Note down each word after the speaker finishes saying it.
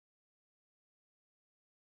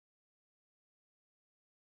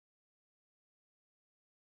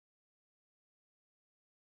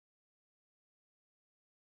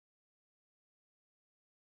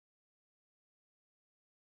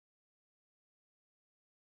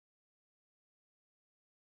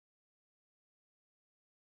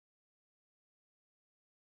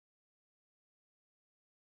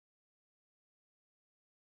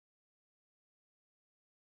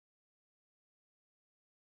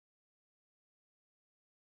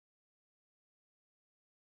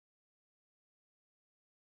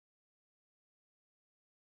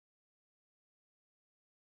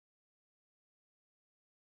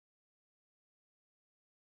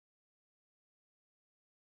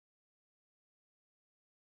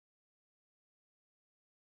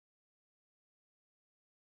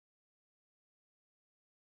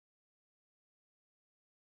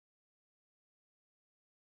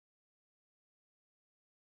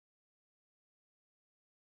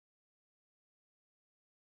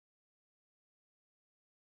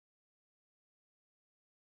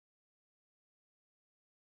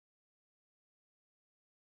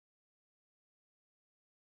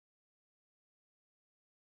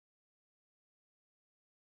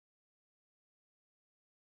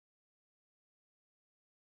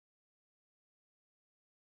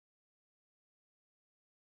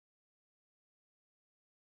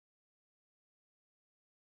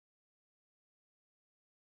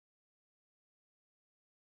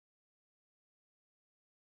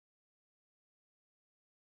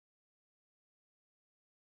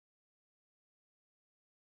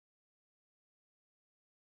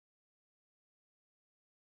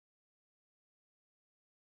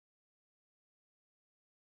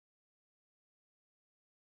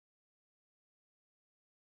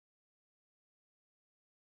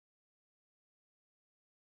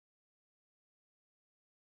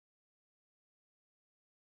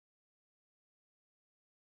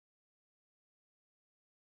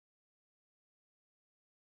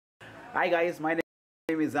Hi guys, my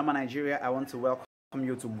name is Zama Nigeria. I want to welcome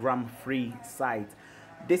you to gramfree site.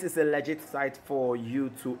 This is a legit site for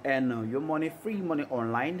you to earn your money, free money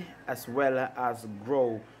online, as well as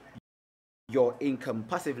grow your income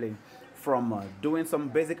passively from doing some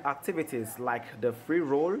basic activities like the free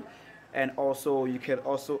roll, and also you can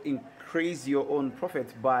also increase your own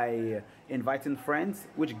profit by inviting friends,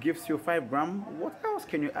 which gives you 5 gram. What else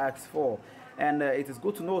can you ask for? And it is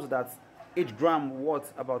good to note that each gram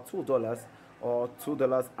worth about $2 or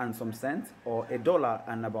 $2 and some cents, or $1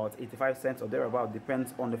 and about 85 cents or thereabout,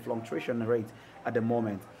 depends on the fluctuation rate at the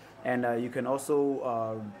moment. And you can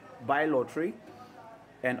also buy lottery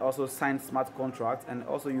and also sign smart contracts, and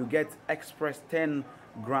also you get express 10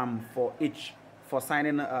 gram for each for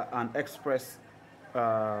signing an express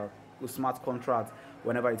smart contract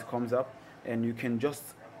whenever it comes up. And you can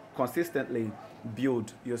just consistently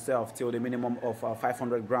build yourself till the minimum of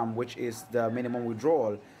 500 gram, which is the minimum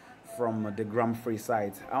withdrawal from the gramfree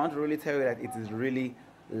site. I want to really tell you that it is really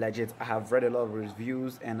legit. I have read a lot of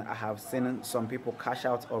reviews and I have seen some people cash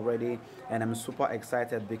out already, and I'm super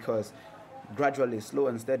excited because gradually, slow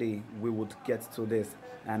and steady, we would get to this,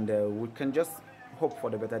 and we can just hope for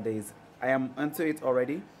the better days. I am into it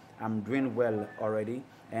already. I'm doing well already,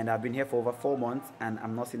 and I've been here for over 4 months, and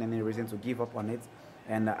I'm not seeing any reason to give up on it.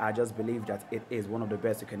 And I just believe that it is one of the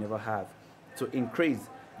best you can ever have to increase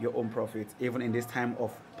your own profit, even in this time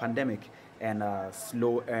of pandemic and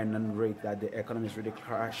slow earning rate that the economy is really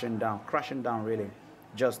crashing down really.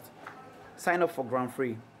 Just sign up for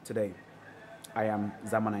gramfree today. I am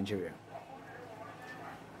Zama Nigeria.